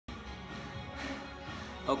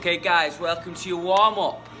Okay guys, welcome to your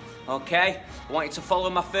warm-up. Okay, I want you to follow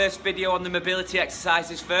my first video on the mobility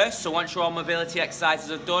exercises first. So once your mobility exercises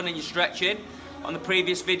are done and you're stretching, on the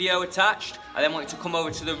previous video attached, I then want you to come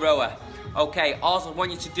over to the rower. Okay, all I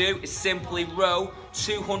want you to do is simply row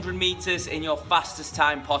 200 meters in your fastest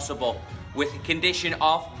time possible, with the condition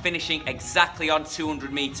of finishing exactly on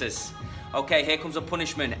 200 meters. Okay, here comes a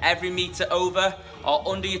punishment. Every meter over or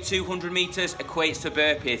under your 200 meters equates to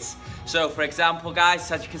burpees. So for example guys,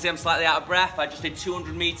 as you can see I'm slightly out of breath. I just did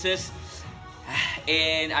 200 meters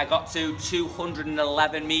and I got to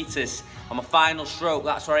 211 meters. On my final stroke,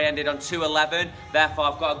 that's where I ended on 211. Therefore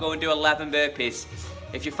I've got to go and do 11 burpees.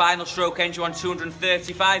 If your final stroke ends you on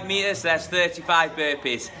 235 meters, there's 35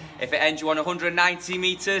 burpees. If it ends you on 190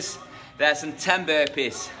 meters, there's some 10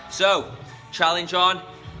 burpees. So, challenge on.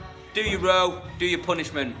 Do your row, do your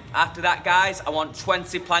punishment. After that guys, I want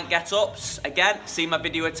 20 plank get-ups. Again, see my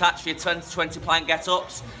video attached for your 20 plank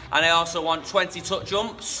get-ups. And I also want 20 tuck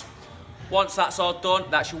jumps. Once that's all done,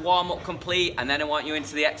 that's your warm-up complete, and then I want you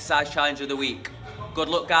into the exercise challenge of the week. Good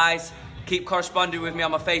luck guys, keep corresponding with me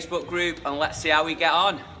on my Facebook group and let's see how we get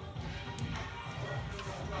on.